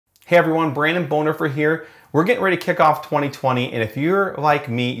Hey everyone, Branden Bodendorfer here. We're getting ready to kick off 2020, and if you're like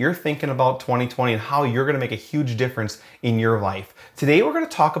me, you're thinking about 2020 and how you're gonna make a huge difference in your life. Today we're gonna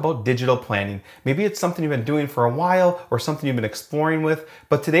talk about digital planning. Maybe it's something you've been doing for a while or something you've been exploring with,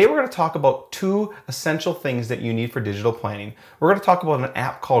 but today we're gonna talk about two essential things that you need for digital planning. We're gonna talk about an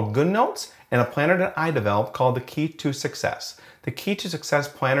app called GoodNotes and a planner that I developed called the Key2Success. The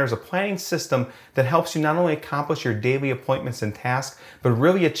Key2Success Planner is a planning system that helps you not only accomplish your daily appointments and tasks, but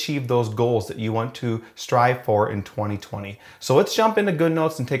really achieve those goals that you want to strive for in 2020. So let's jump into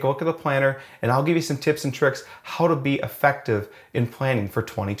GoodNotes and take a look at the planner, and I'll give you some tips and tricks how to be effective in planning for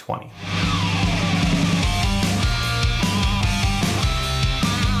 2020.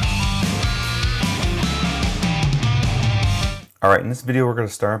 All right, in this video we're going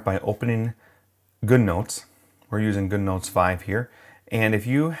to start by opening GoodNotes. We're using GoodNotes 5 here, and if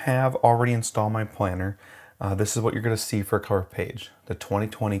you have already installed my planner, this is what you're going to see for a cover page, the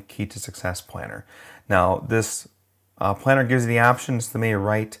 2020 Key2Success Planner. Now this planner gives you the options to maybe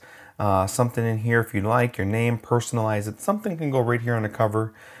write something in here if you like, your name, personalize it. Something can go right here on the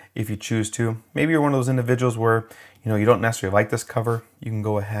cover if you choose to. Maybe you're one of those individuals where you don't necessarily like this cover. You can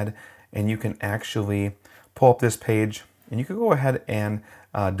go ahead and you can actually pull up this page, and you can go ahead and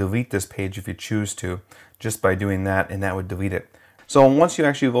delete this page if you choose to, just by doing that, and that would delete it. So once you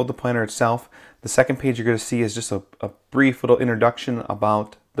actually load the planner itself, the second page you're going to see is just a brief little introduction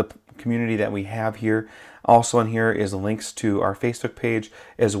about the community that we have here. Also in here is links to our Facebook page,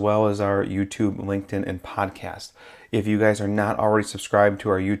 as well as our YouTube, LinkedIn, and podcast. If you guys are not already subscribed to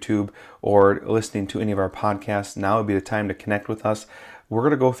our YouTube or listening to any of our podcasts, now would be the time to connect with us. We're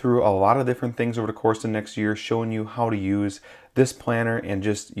going to go through a lot of different things over the course of the next year, showing you how to use this planner and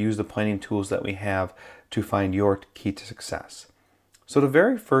just use the planning tools that we have to find your key to success. So the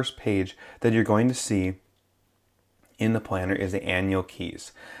very first page that you're going to see in the planner is the annual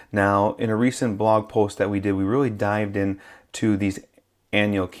keys. Now, in a recent blog post that we did, we really dived into these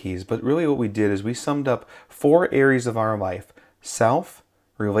annual keys, but really what we did is we summed up 4 areas of our life: self,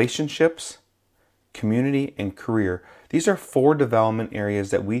 relationships, community, and career. These are 4 development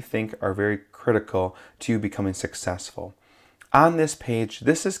areas that we think are very critical to you becoming successful. On this page,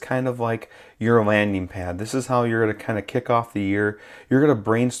 this is kind of like your landing pad. This is how you're going to kind of kick off the year. You're going to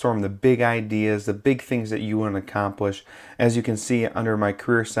brainstorm the big ideas, the big things that you want to accomplish. As you can see under my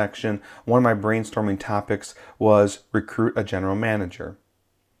career section, one of my brainstorming topics was recruit a general manager.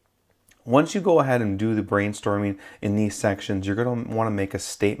 Once you go ahead and do the brainstorming in these sections, you're going to want to make a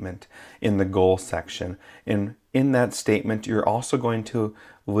statement in the goal section. And in that statement, you're also going to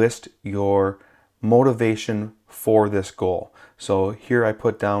list your motivation for this goal. So here I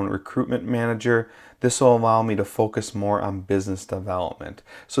put down recruitment manager. This will allow me to focus more on business development.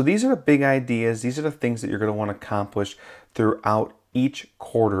 So these are the big ideas. These are the things that you're going to want to accomplish throughout each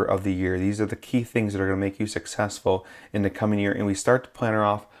quarter of the year. These are the key things that are going to make you successful in the coming year. And we start the planner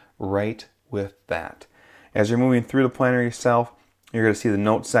off right with that. As you're moving through the planner yourself, you're going to see the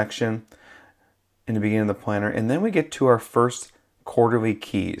notes section in the beginning of the planner. And then we get to our first quarterly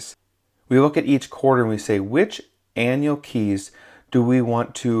keys. We look at each quarter and we say, which annual keys do we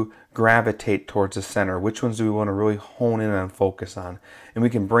want to gravitate towards the center? Which ones do we want to really hone in and focus on? And we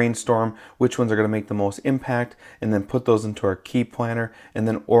can brainstorm which ones are going to make the most impact, and then put those into our key planner, and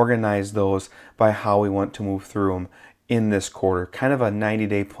then organize those by how we want to move through them in this quarter. Kind of a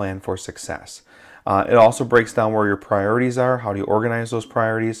 90-day plan for success. It also breaks down where your priorities are, how do you organize those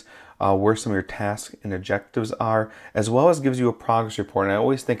priorities, where some of your tasks and objectives are, as well as gives you a progress report. And I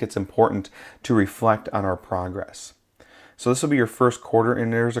always think it's important to reflect on our progress. So this will be your first quarter,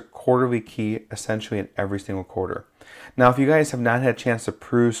 and there's a quarterly key essentially in every single quarter. Now, if you guys have not had a chance to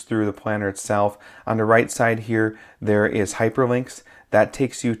peruse through the planner itself, on the right side here, there is hyperlinks. That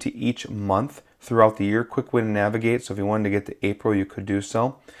takes you to each month throughout the year. Quick way to navigate. So if you wanted to get to April, you could do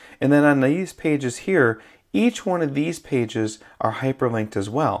so. And then on these pages here, each one of these pages are hyperlinked as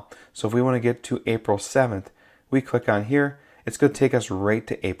well. So if we want to get to April 7th, we click on here. It's going to take us right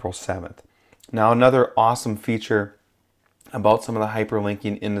to April 7th. Now, another awesome feature about some of the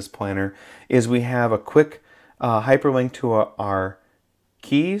hyperlinking in this planner is we have a quick hyperlink to our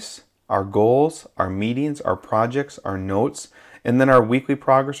keys, our goals, our meetings, our projects, our notes, and then our weekly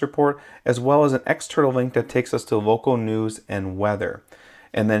progress report, as well as an external link that takes us to local news and weather.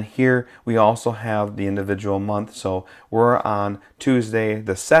 And then here we also have the individual month. So we're on Tuesday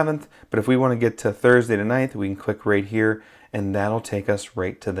the 7th, but if we want to get to Thursday the 9th, we can click right here, and that'll take us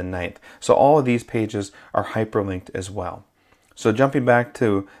right to the 9th. So all of these pages are hyperlinked as well. So jumping back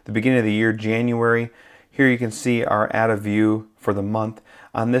to the beginning of the year, January, here you can see our add a view for the month.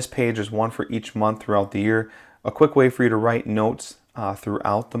 On this page, there's one for each month throughout the year. A quick way for you to write notes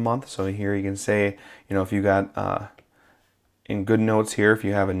throughout the month. So here you can say, if you got in GoodNotes here, if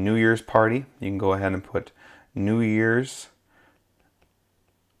you have a New Year's party, you can go ahead and put New Year's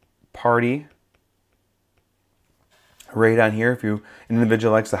party right on here. If an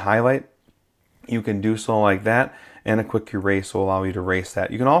individual likes to highlight, you can do so like that, and a quick erase will allow you to erase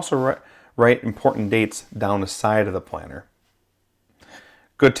that. You can also write important dates down the side of the planner.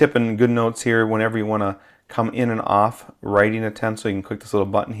 Good tip in GoodNotes here, whenever you want to come in and off writing a stencil, you can click this little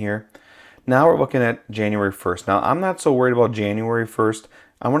button here. Now we're looking at January 1st. Now I'm not so worried about January 1st.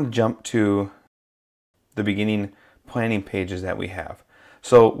 I want to jump to the beginning planning pages that we have.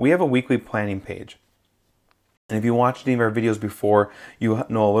 So we have a weekly planning page. And if you watched any of our videos before, you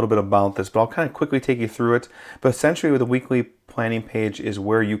know a little bit about this, but I'll kind of quickly take you through it. But essentially, with a weekly planning page is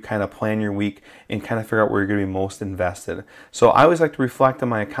where you kind of plan your week and kind of figure out where you're going to be most invested. So I always like to reflect on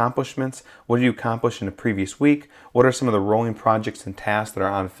my accomplishments. What did you accomplish in the previous week? What are some of the rolling projects and tasks that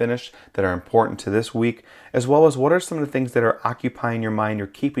are unfinished that are important to this week? As well as what are some of the things that are occupying your mind or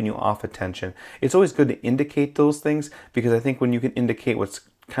keeping you off attention? It's always good to indicate those things, because I think when you can indicate what's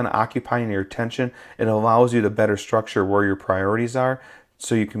kind of occupying your attention, it allows you to better structure where your priorities are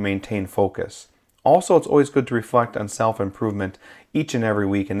so you can maintain focus. Also, it's always good to reflect on self-improvement each and every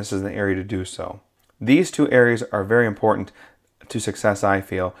week, and this is an area to do so. These two areas are very important to success, I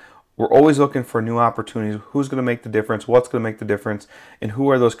feel. We're always looking for new opportunities. Who's going to make the difference? What's going to make the difference? And who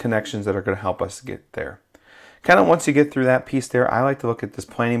are those connections that are going to help us get there? Kind of once you get through that piece there, I like to look at this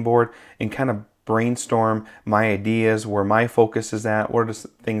planning board and kind of brainstorm my ideas, where my focus is at, what are the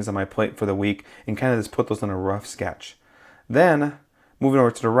things on my plate for the week, and kind of just put those in a rough sketch. Then, moving over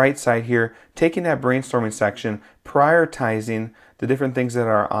to the right side here, taking that brainstorming section, prioritizing the different things that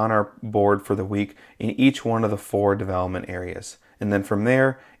are on our board for the week in each one of the 4 development areas. And then from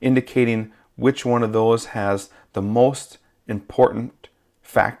there, indicating which one of those has the most important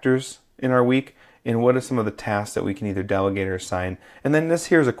factors in our week, and what are some of the tasks that we can either delegate or assign. And then this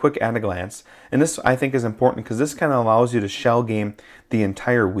here is a quick at a glance. And this I think is important because this kind of allows you to shell game the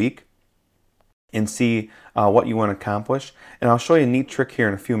entire week and see what you want to accomplish. And I'll show you a neat trick here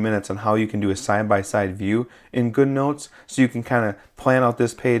in a few minutes on how you can do a side-by-side view in GoodNotes, so you can kind of plan out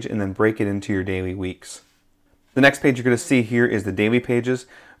this page and then break it into your daily weeks. The next page you're going to see here is the daily pages.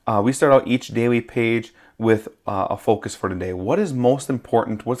 We start out each daily page with a focus for today. What is most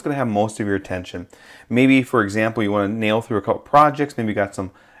important? What's going to have most of your attention? Maybe, for example, you want to nail through a couple projects. Maybe you got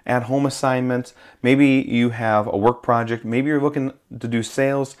some at-home assignments. Maybe you have a work project. Maybe you're looking to do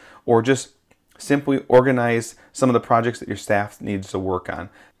sales, or just simply organize some of the projects that your staff needs to work on.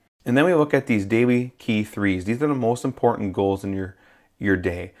 And then we look at these daily key 3s. These are the most important goals in your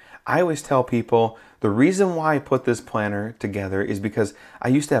day. I always tell people the reason why I put this planner together is because I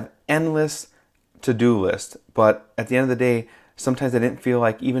used to have endless to-do list, but at the end of the day, sometimes I didn't feel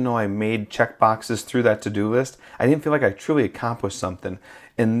like, even though I made check boxes through that to-do list, I didn't feel like I truly accomplished something.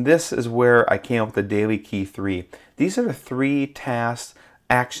 And this is where I came up with the daily key 3. These are the 3 tasks,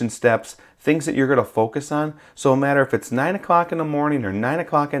 action steps, things that you're going to focus on. So no matter if it's 9 o'clock in the morning or 9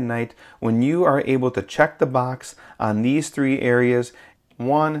 o'clock at night, when you are able to check the box on these 3 areas,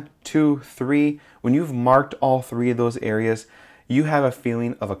 1, 2, 3, when you've marked all 3 of those areas, you have a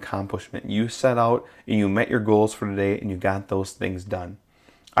feeling of accomplishment. You set out and you met your goals for today and you got those things done.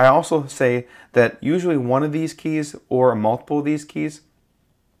 I also say that usually one of these keys or multiple of these keys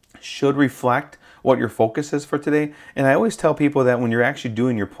should reflect what your focus is for today. And I always tell people that when you're actually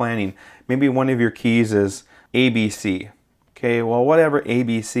doing your planning, maybe one of your keys is ABC. Okay, well, whatever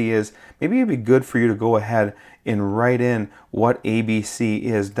ABC is, maybe it'd be good for you to go ahead and write in what ABC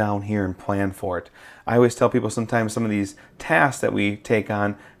is down here and plan for it. I always tell people sometimes some of these tasks that we take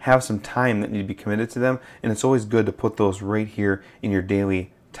on have some time that need to be committed to them, and it's always good to put those right here in your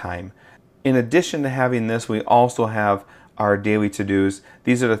daily time. In addition to having this, we also have our daily to-dos.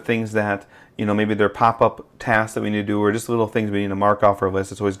 These are the things that, maybe they're pop-up tasks that we need to do, or just little things we need to mark off our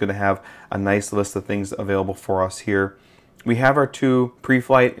list. It's always good to have a nice list of things available for us here. We have our 2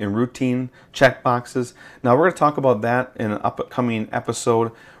 pre-flight and routine check boxes. Now we're going to talk about that in an upcoming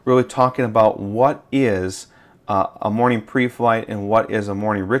episode, really talking about what is a morning pre-flight and what is a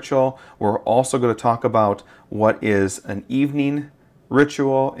morning ritual. We're also going to talk about what is an evening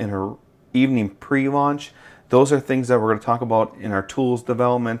ritual and an evening pre-launch. Those are things that we're going to talk about in our tools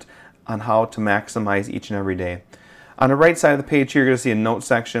development on how to maximize each and every day. On the right side of the page here, you're going to see a note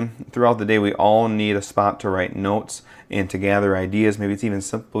section. Throughout the day, we all need a spot to write notes and to gather ideas. Maybe it's even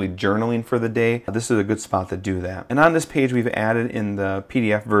simply journaling for the day. This is a good spot to do that. And on this page, we've added in the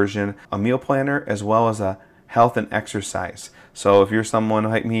PDF version a meal planner as well as a health and exercise. So if you're someone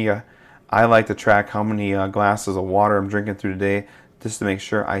like me, I like to track how many glasses of water I'm drinking through the day. just to make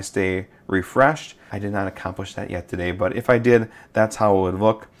sure I stay refreshed. I did not accomplish that yet today, but if I did, that's how it would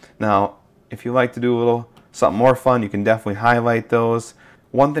look. Now, if you like to do a little something more fun, you can definitely highlight those.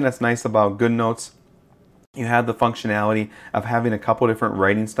 One thing that's nice about GoodNotes, you have the functionality of having a couple different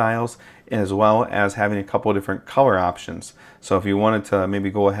writing styles as well as having a couple different color options. So if you wanted to maybe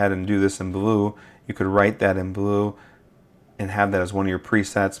go ahead and do this in blue, you could write that in blue and have that as one of your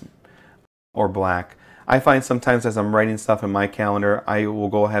presets, or black. I find sometimes as I'm writing stuff in my calendar, I will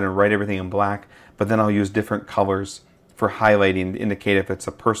go ahead and write everything in black, but then I'll use different colors for highlighting to indicate if it's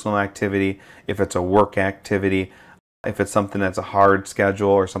a personal activity, if it's a work activity, if it's something that's a hard schedule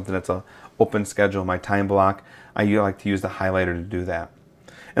or something that's a open schedule, my time block. I like to use the highlighter to do that.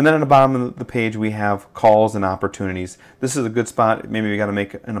 And then on the bottom of the page we have calls and opportunities. This is a good spot. Maybe you got to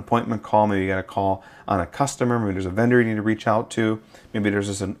make an appointment call, maybe you got to call on a customer, maybe there's a vendor you need to reach out to, maybe there's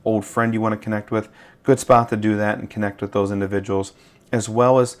just an old friend you want to connect with. Good spot to do that and connect with those individuals, as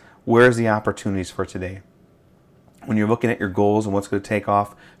well as where's the opportunities for today. When you're looking at your goals and what's going to take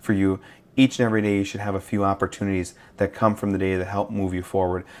off for you, each and every day you should have a few opportunities that come from the day that help move you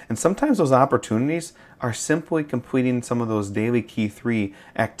forward. And sometimes those opportunities are simply completing some of those daily Key 3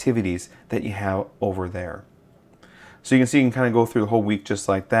 activities that you have over there. So you can see you can kind of go through the whole week just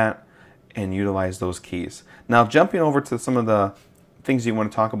like that and utilize those keys. Now jumping over to some of the things you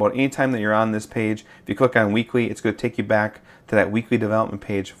want to talk about, anytime that you're on this page, if you click on weekly, it's going to take you back to that weekly development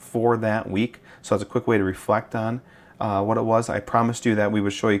page for that week. So it's a quick way to reflect on what it was. I promised you that we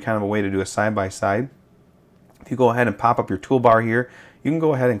would show you kind of a way to do a side-by-side. If you go ahead and pop up your toolbar here, you can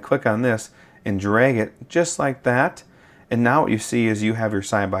go ahead and click on this and drag it just like that. And now what you see is you have your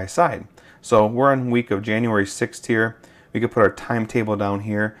side-by-side. So we're on week of January 6th here. We could put our timetable down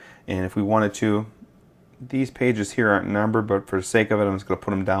here, and if we wanted to, these pages here aren't numbered, but for the sake of it, I'm just going to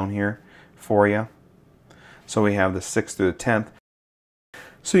put them down here for you. So we have the 6th through the 10th.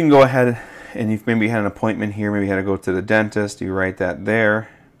 So you can go ahead and if maybe you had an appointment here, maybe you had to go to the dentist, you write that there,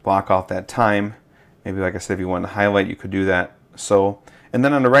 block off that time. Maybe like I said, if you want to highlight, you could do that. So, and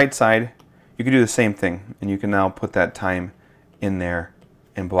then on the right side, you could do the same thing, and you can now put that time in there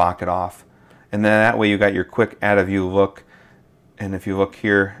and block it off. And then that way you got your quick add a view look. And if you look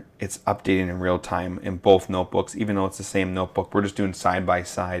here, it's updating in real time in both notebooks, even though it's the same notebook. We're just doing side by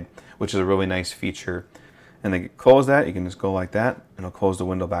side, which is a really nice feature. And then close that, you can just go like that, and it'll close the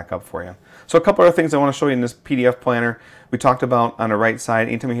window back up for you. So a couple other things I want to show you in this PDF planner. We talked about on the right side,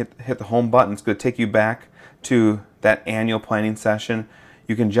 anytime you hit the home button, it's going to take you back to that annual planning session.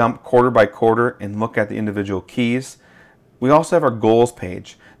 You can jump quarter by quarter and look at the individual keys. We also have our goals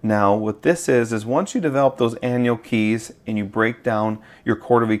page. Now what this is once you develop those annual keys and you break down your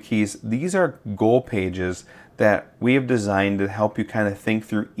quarterly keys, these are goal pages that we have designed to help you kind of think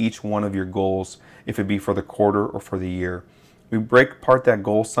through each one of your goals, if it be for the quarter or for the year. We break apart that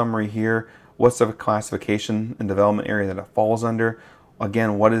goal summary here. What's the classification and development area that it falls under?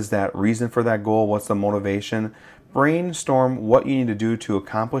 Again, what is that reason for that goal? What's the motivation? Brainstorm what you need to do to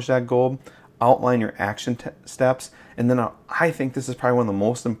accomplish that goal. Outline your action steps. And then I think this is probably one of the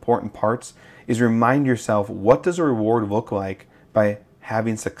most important parts, is remind yourself, what does a reward look like by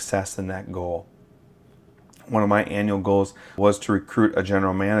having success in that goal? One of my annual goals was to recruit a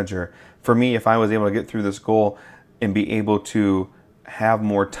general manager. For me, if I was able to get through this goal and be able to have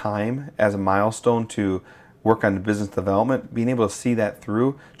more time as a milestone to work on the business development, being able to see that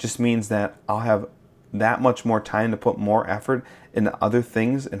through just means that I'll have that much more time to put more effort into other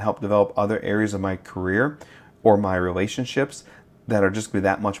things and help develop other areas of my career or my relationships that are just going to be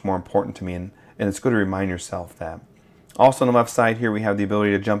that much more important to me. And it's good to remind yourself that. Also on the left side here, we have the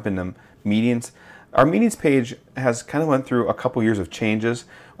ability to jump into meetings. Our meetings page has kind of went through a couple years of changes.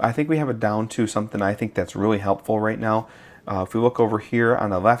 I think we have it down to something I think that's really helpful right now. If we look over here on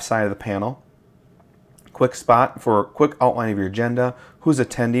the left side of the panel, quick spot for a quick outline of your agenda, who's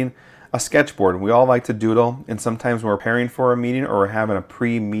attending, a sketchboard. We all like to doodle, and sometimes when we're preparing for a meeting or we're having a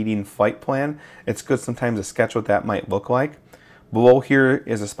pre-meeting flight plan, it's good sometimes to sketch what that might look like. Below here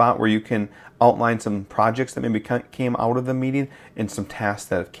is a spot where you can outline some projects that maybe came out of the meeting and some tasks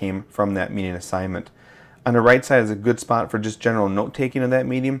that came from that meeting assignment. On the right side is a good spot for just general note-taking of that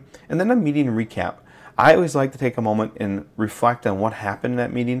meeting, and then a meeting recap. I always like to take a moment and reflect on what happened in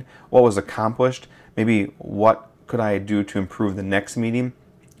that meeting, what was accomplished, maybe what could I do to improve the next meeting,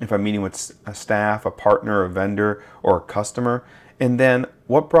 if I'm meeting with a staff, a partner, a vendor, or a customer, and then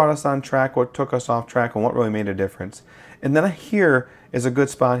what brought us on track, what took us off track, and what really made a difference. And then here is a good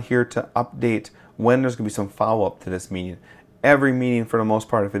spot here to update when there's going to be some follow-up to this meeting. Every meeting, for the most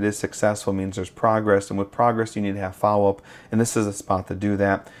part, if it is successful, means there's progress, and with progress you need to have follow-up, and this is a spot to do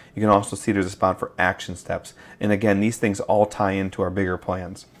that. You can also see there's a spot for action steps, and again, these things all tie into our bigger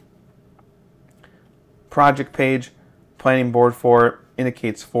plans. Project page, planning board for it,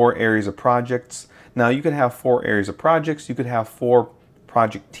 indicates 4 areas of projects. Now you could have 4 areas of projects, you could have 4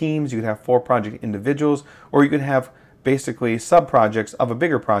 project teams, you could have 4 project individuals, or you could have basically sub-projects of a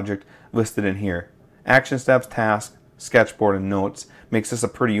bigger project listed in here. Action steps, tasks, sketchboard, and notes makes this a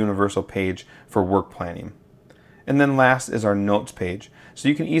pretty universal page for work planning. And then last is our notes page. So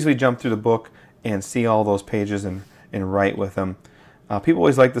you can easily jump through the book and see all those pages and write with them. People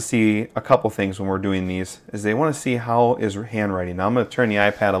always like to see a couple things when we're doing these, is they want to see how is handwriting. Now I'm going to turn the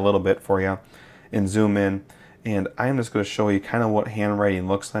iPad a little bit for you and zoom in, and I'm just going to show you kind of what handwriting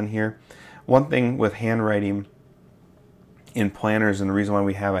looks on here. One thing with handwriting in planners, and the reason why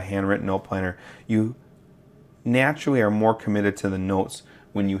we have a handwritten note planner, you naturally are more committed to the notes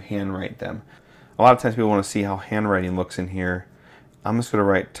when you handwrite them. A lot of times people want to see how handwriting looks in here. I'm just going to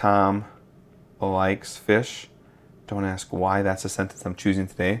write Tom likes fish. Don't ask why that's a sentence I'm choosing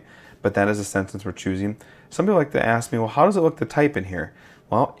today, but that is a sentence we're choosing. Some people like to ask me, well, how does it look to type in here?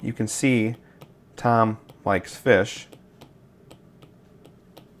 Well, you can see Tom likes fish.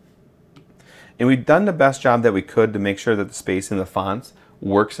 And we've done the best job that we could to make sure that the spacing of the fonts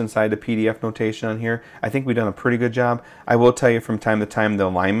works inside the PDF notation on here. I think we've done a pretty good job. I will tell you from time to time the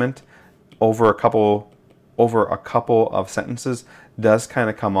alignment over a couple of sentences does kind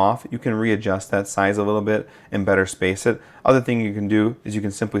of come off. You can readjust that size a little bit and better space it. Other thing you can do is you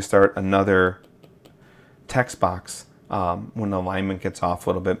can simply start another text box when the alignment gets off a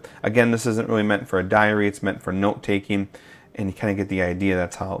little bit. Again, this isn't really meant for a diary, it's meant for note taking, and you kind of get the idea.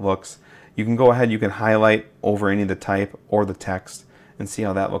 That's how it looks. You can go ahead, you can highlight over any of the type or the text and see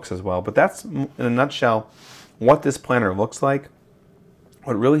how that looks as well. But that's, in a nutshell, what this planner looks like.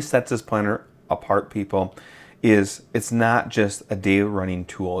 What really sets this planner apart, people, is it's not just a day running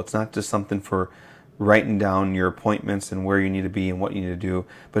tool. It's not just something for writing down your appointments and where you need to be and what you need to do,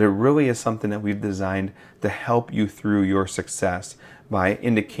 but it really is something that we've designed to help you through your success by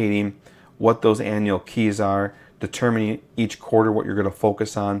indicating what those annual keys are, determining each quarter what you're going to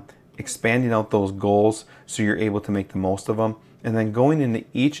focus on, expanding out those goals so you're able to make the most of them, and then going into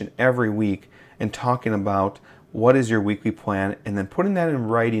each and every week and talking about what is your weekly plan, and then putting that in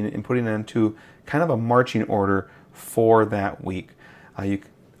writing and putting it into kind of a marching order for that week.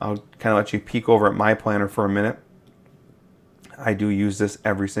 I'll kind of let you peek over at my planner for a minute. I do use this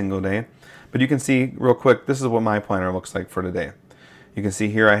every single day, but you can see real quick, this is what my planner looks like for today. You can see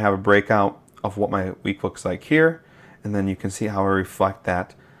here I have a breakout of what my week looks like here, and then you can see how I reflect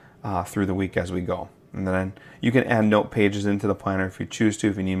that through the week as we go. And then you can add note pages into the planner if you choose to,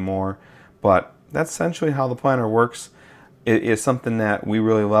 if you need more, but that's essentially how the planner works. It is something that we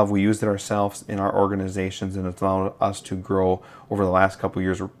really love. We used it ourselves in our organizations, and it's allowed us to grow over the last couple of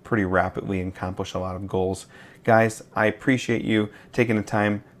years pretty rapidly and accomplish a lot of goals. Guys, I appreciate you taking the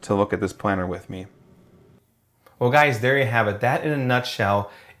time to look at this planner with me. Well guys, there you have it. That in a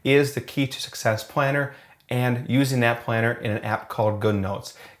nutshell is the Key to Success Planner, and using that planner in an app called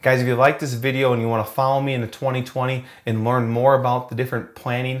GoodNotes. Guys, if you like this video and you want to follow me into 2020 and learn more about the different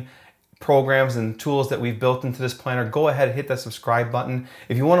planning programs and tools that we've built into this planner, go ahead and hit that subscribe button.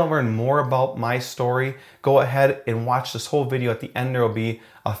 If you want to learn more about my story, go ahead and watch this whole video. At the end there will be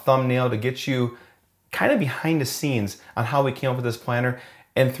a thumbnail to get you kind of behind the scenes on how we came up with this planner.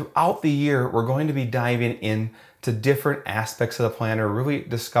 And throughout the year, we're going to be diving into different aspects of the planner, really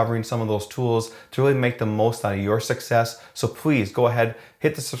discovering some of those tools to really make the most out of your success. So please go ahead,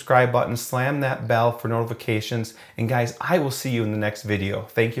 hit the subscribe button, slam that bell for notifications. And guys, I will see you in the next video.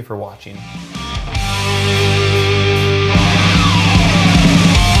 Thank you for watching.